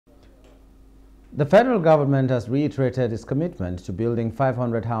The federal government has reiterated its commitment to building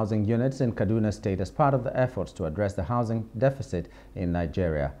 500 housing units in Kaduna State as part of the efforts to address the housing deficit in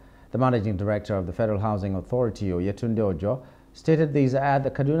Nigeria. The managing director of the Federal Housing Authority, Yetunde Ojo, stated these at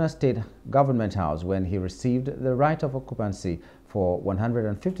the Kaduna State Government House when he received the right of occupancy for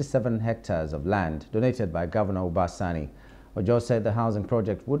 157 hectares of land donated by Governor Sani. Ojo said the housing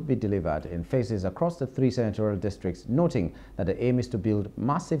project would be delivered in phases across the 3 senatorial districts, noting that the aim is to build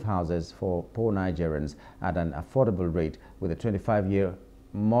massive houses for poor Nigerians at an affordable rate with a 25-year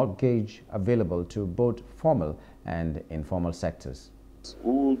mortgage available to both formal and informal sectors.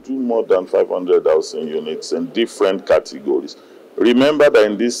 We will do more than 500 housing units in different categories. Remember that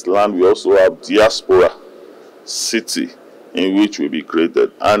in this land we also have diaspora city in which will be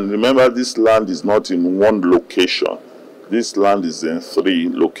created. And remember, this land is not in one location. This land is in 3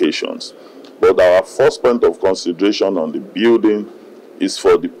 locations. But our first point of consideration on the building is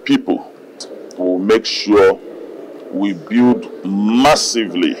for the people. We'll make sure we build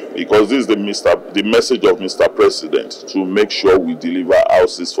massively, because this is the message of Mr. President, to make sure we deliver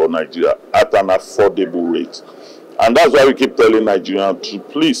houses for Nigeria at an affordable rate. And that's why we keep telling Nigerians to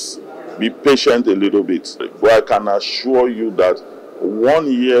please be patient a little bit. But I can assure you that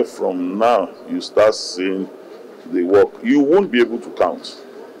 1 year from now, you start seeing the work. You won't be able to count.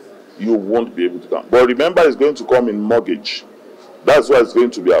 You won't be able to count. But remember, it's going to come in mortgage. That's why it's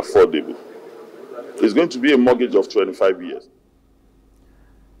going to be affordable. It's going to be a mortgage of 25 years.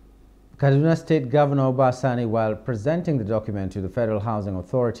 Kaduna State Governor Sani, while presenting the document to the Federal Housing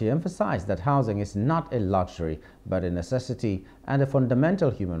Authority, emphasized that housing is not a luxury, but a necessity and a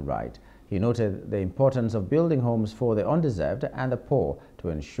fundamental human right. He noted the importance of building homes for the undeserved and the poor to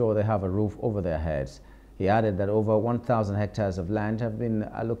ensure they have a roof over their heads. He added that over 1,000 hectares of land have been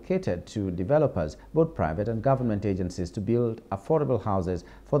allocated to developers, both private and government agencies, to build affordable houses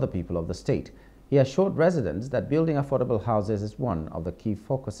for the people of the state. He assured residents that building affordable houses is one of the key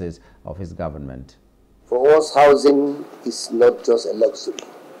focuses of his government. For us, housing is not just a luxury,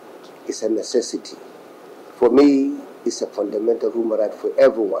 it's a necessity. For me, it's a fundamental human right for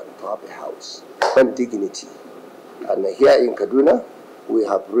everyone to have a house and dignity. And here in Kaduna, we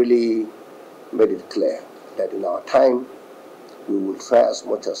have really made it clear that in our time, we will try as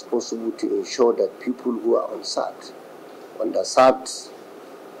much as possible to ensure that people who are underserved,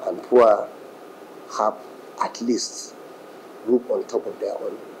 and poor have at least roof on top of their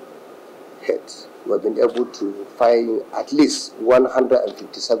own heads. We have been able to find at least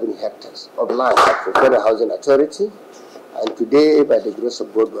 157 hectares of land for Federal Housing Authority, and today, by the grace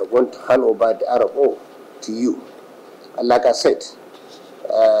of God, we are going to hand over the RFO to you. And like I said,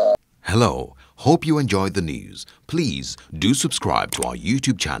 Hello, hope you enjoyed the news. Please do subscribe to our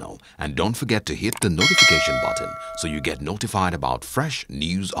YouTube channel and don't forget to hit the notification button so you get notified about fresh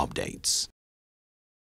news updates.